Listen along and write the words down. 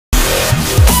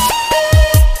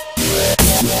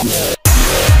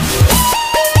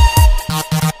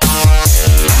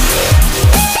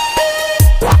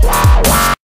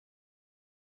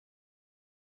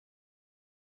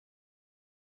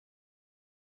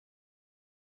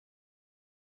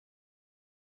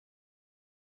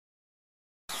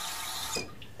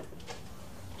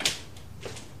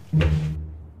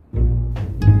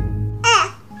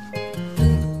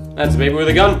That's a baby with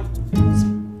a gun.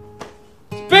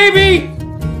 Baby!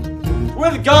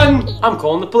 With a gun! I'm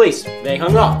calling the police. They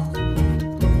hung up.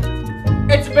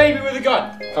 It's a baby with a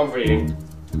gun. Comfort eating.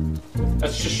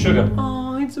 That's just sugar.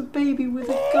 Oh, it's a baby with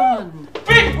a gun.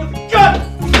 Baby with a gun!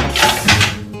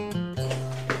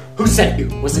 Who sent you?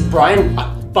 Was it Brian?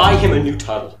 Buy him a new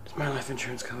title. Does my life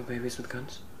insurance cover babies with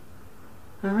guns?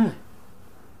 Oh, really?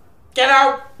 Get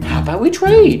out! How about we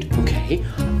trade? Okay,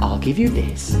 I'll give you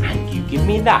this, and you give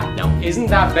me that. Now, isn't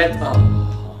that better?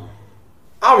 Oh,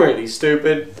 I'm really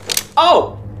stupid.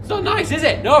 Oh, it's not nice, is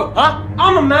it? No, huh?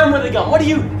 I'm a man with a gun. What are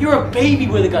you? You're a baby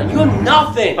with a gun. You're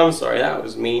nothing. I'm sorry, that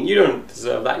was mean. You don't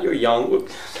deserve that. You're young. Look,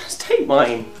 just take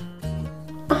mine.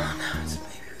 Oh, no, it's a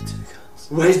baby with 2 guns.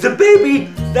 Where's the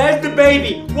baby? There's the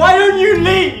baby. Why don't you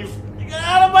leave? Get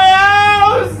out of my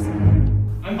house!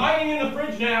 I'm hiding in the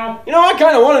fridge now. You know, I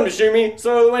kind of want him to shoot me.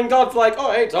 So when God's like,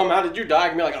 oh, hey, Tom, how did you die? I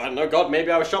can be like, I don't know, God, maybe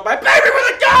I was shot by a baby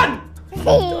with a gun!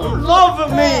 Don't laugh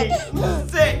at me. I'm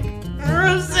sick. You're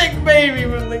a sick baby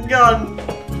with a gun.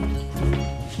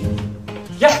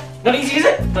 Yeah, not easy, is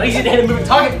it? Not easy to hit a moving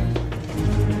target.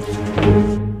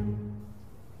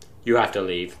 You have to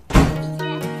leave.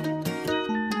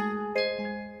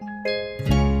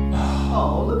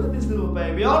 Oh, look at this little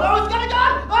baby. Oh no, it's got a gun!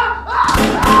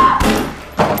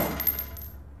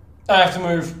 I have to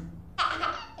move.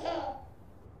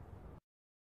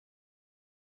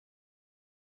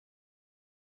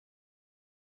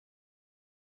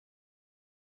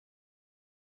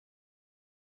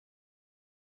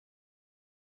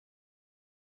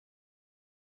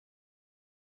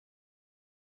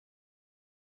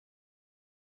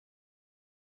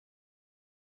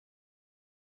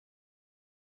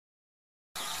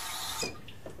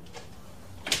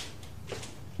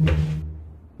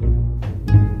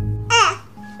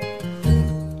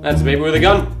 That's a baby with a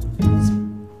gun.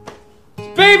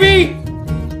 Baby!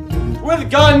 With a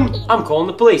gun! I'm calling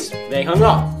the police. They hung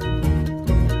up.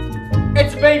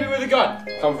 It's a baby with a gun.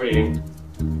 Comfort eating.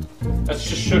 That's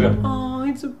just sugar. Oh,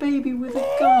 it's a baby with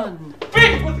a gun.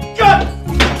 Baby with a gun!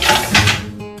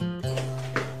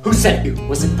 Who sent you?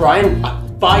 Was it Brian?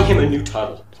 Buy him a new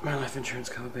title. Does my life insurance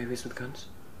cover babies with guns?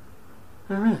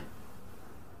 Oh, really?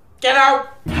 Get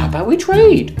out! How about we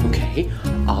trade? Okay,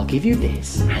 I'll give you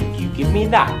this, and you give me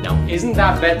that. Now, isn't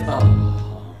that better?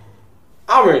 Oh,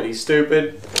 I'm really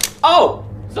stupid. Oh,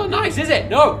 it's not nice, is it?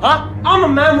 No, huh? I'm a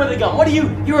man with a gun. What are you?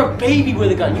 You're a baby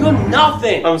with a gun. You're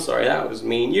nothing. I'm sorry, that was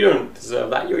mean. You don't deserve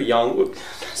that. You're young. Look,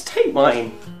 just take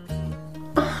mine.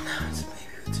 Oh, no, it's a baby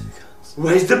with 2 guns.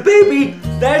 Where's the baby?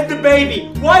 There's the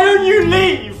baby. Why don't you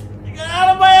leave? Get out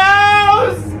of my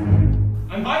house!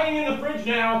 I'm hiding in the fridge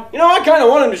now. You know, I kind of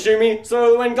want him to shoot me.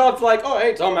 So when God's like, oh,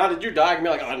 hey, Tom, how did you die? I can be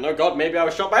like, I don't know, God, maybe I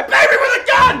was shot by a baby with a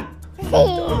gun!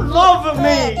 Don't laugh at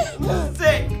me. I'm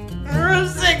sick. You're a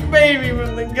sick baby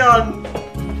with a gun.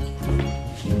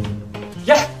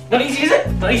 Yeah, not easy, is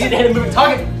it? Not easy to hit a moving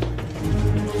target.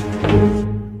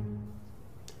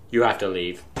 You have to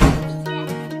leave.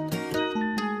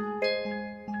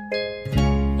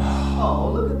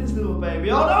 Oh, look at this little baby.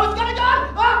 Oh no, it's got a gun!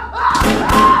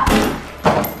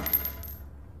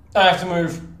 I have to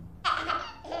move.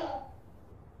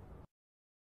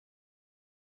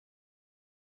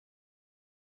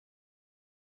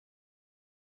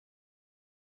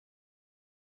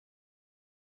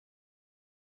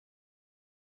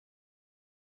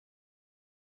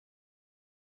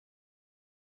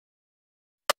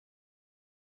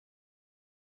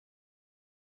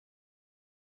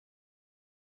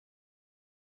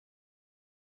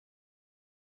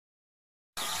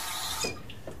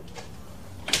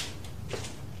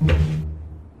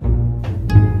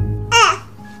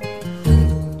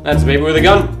 That's a baby with a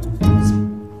gun.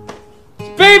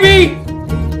 Baby!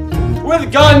 With a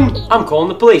gun! I'm calling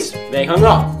the police. They hung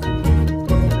up.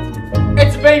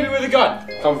 It's a baby with a gun.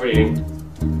 Comfort eating.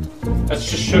 That's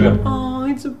just sugar. Oh,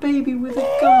 it's a baby with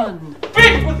a gun.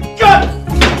 Baby with a gun!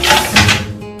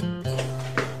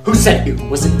 Who sent you?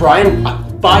 Was it Brian?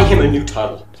 Buy him a new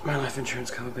title. Does my life insurance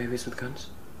cover babies with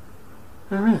guns?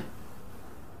 Oh, really?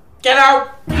 Get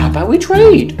out! How about we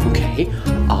trade? Okay,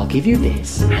 I'll give you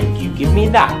this, and you give me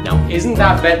that. Now, isn't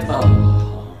that better?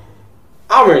 Oh,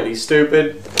 I'm really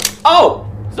stupid. Oh,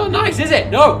 it's not nice, is it?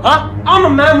 No, huh? I'm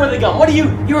a man with a gun. What are you?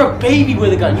 You're a baby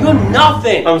with a gun. You're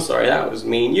nothing. I'm sorry, that was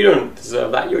mean. You don't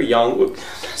deserve that. You're young. Look,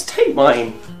 just take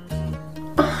mine.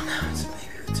 Oh, no, it's a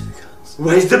baby with 2 guns.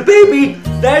 Where's the baby?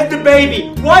 There's the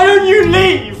baby. Why don't you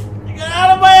leave? Get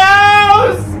out of my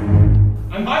house!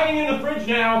 I'm hiding in the fridge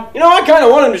now. You know, I kind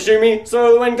of want him to shoot me.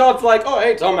 So when God's like, oh,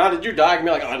 hey, Tom, how did you die? I can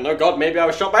be like, I don't know, God, maybe I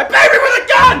was shot by a baby with a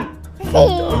gun!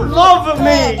 Don't laugh at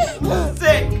me! I'm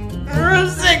sick! You're a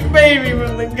sick baby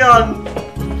with the gun!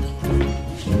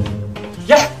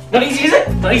 Yeah! Not easy, is it?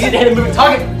 Not easy to hit a moving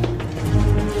target!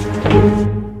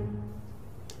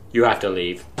 You have to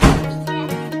leave.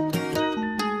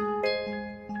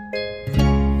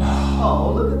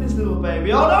 Oh, look at this little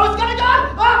baby. Oh no, it's got a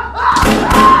gun!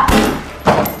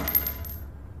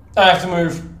 I have to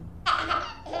move.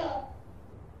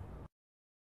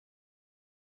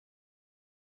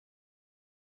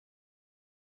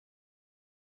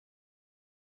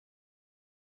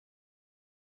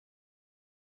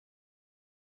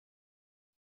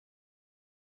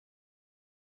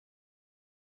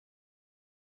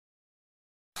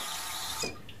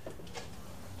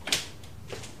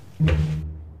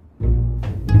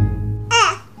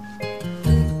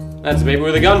 That's a baby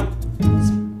with a gun.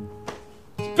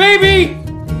 Baby!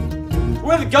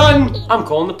 With a gun! I'm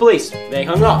calling the police. They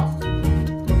hung up.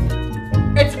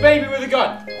 It's a baby with a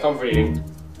gun. Comfort eating.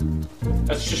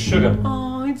 That's just sugar.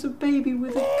 Oh, it's a baby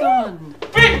with a gun.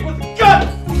 Baby with a gun!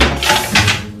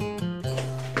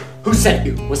 Who sent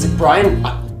you? Was it Brian?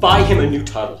 Buy him a new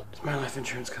title. Does my life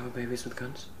insurance cover babies with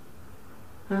guns?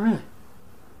 Oh, really?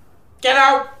 Get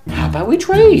out! How about we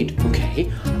trade?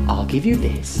 Okay, I'll give you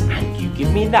this, and you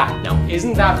give me that. Now,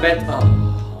 isn't that better?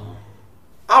 Oh,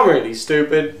 I'm really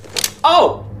stupid.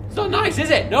 Oh, it's not nice,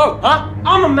 is it? No, huh?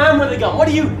 I'm a man with a gun. What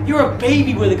are you? You're a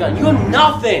baby with a gun. You're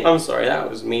nothing. I'm sorry, that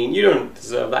was mean. You don't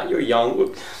deserve that. You're young.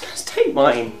 Look, just take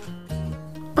mine.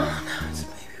 Oh, no, it's a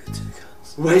baby with 2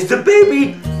 guns. Where's the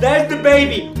baby? There's the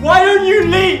baby. Why don't you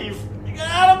leave? Get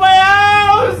out of my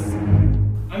house!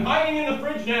 I'm hiding in the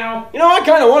fridge now. You know, I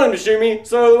kind of want him to shoot me,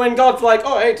 so when God's like,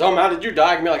 oh, hey, Tom, how did you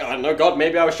die? I can be like, I don't know, God,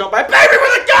 maybe I was shot by a baby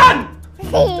with a gun!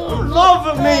 Don't laugh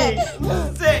at me!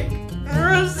 I'm sick!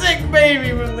 You're a sick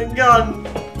baby with a gun!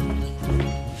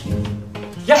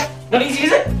 Yeah, not easy,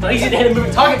 is it? Not easy to hit a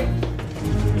moving target.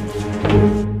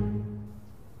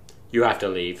 You have to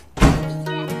leave.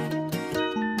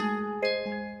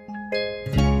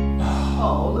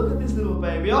 Oh, look at this little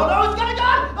baby. Oh no, it's got a gun!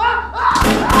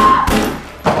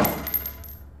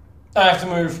 I have to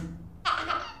move.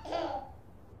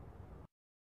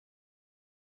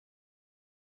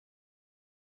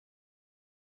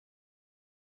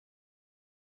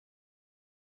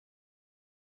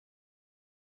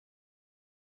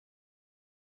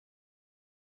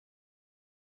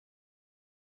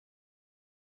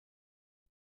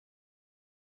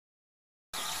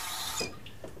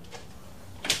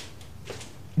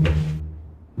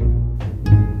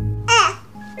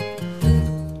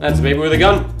 That's a baby with a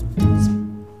gun.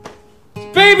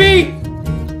 Baby!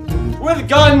 With a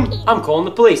gun! I'm calling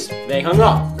the police. They hung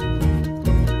up.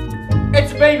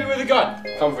 It's a baby with a gun.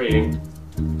 Comfort eating.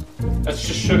 That's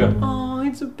just sugar. Oh,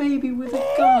 it's a baby with a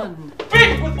gun.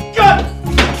 Baby with a gun!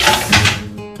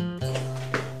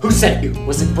 Who sent you?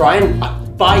 Was it Brian?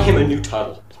 Buy him a new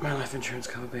title. Does my life insurance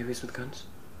cover babies with guns?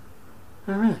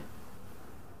 Oh, really?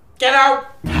 Get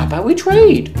out! How about we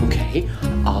trade? Okay,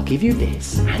 I'll give you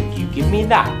this, and you give me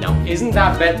that. Now, isn't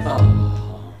that better?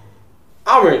 Oh,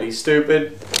 I'm really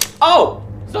stupid. Oh,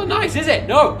 it's not nice, is it?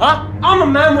 No, huh? I'm a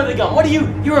man with a gun. What are you?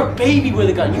 You're a baby with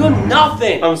a gun. You're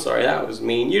nothing. I'm sorry, that was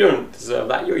mean. You don't deserve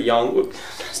that. You're young. Look,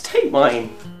 just take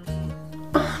mine.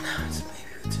 Oh, no, it's a baby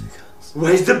with 2 guns.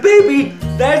 Where's the baby?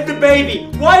 There's the baby.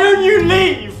 Why don't you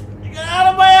leave? Get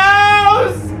out of my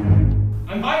house!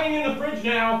 I'm hiding in the fridge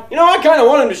now. You know, I kind of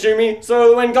want him to shoot me,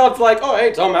 so when God's like, oh,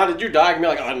 hey, Tom, how did you die? I can be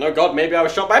like, I don't know, God, maybe I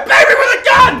was shot by a baby with a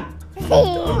gun!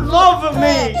 Don't laugh at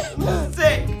me! I'm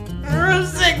sick! You're a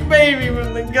sick baby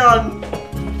with a gun!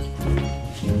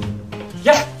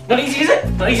 Yeah, not easy, is it?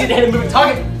 Not easy to hit a moving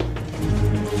target.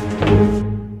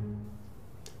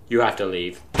 You have to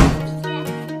leave.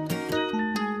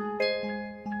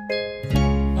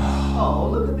 Oh,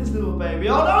 look at this little baby.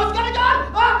 Oh no, it's got a gun!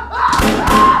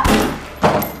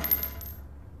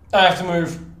 I have to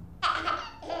move.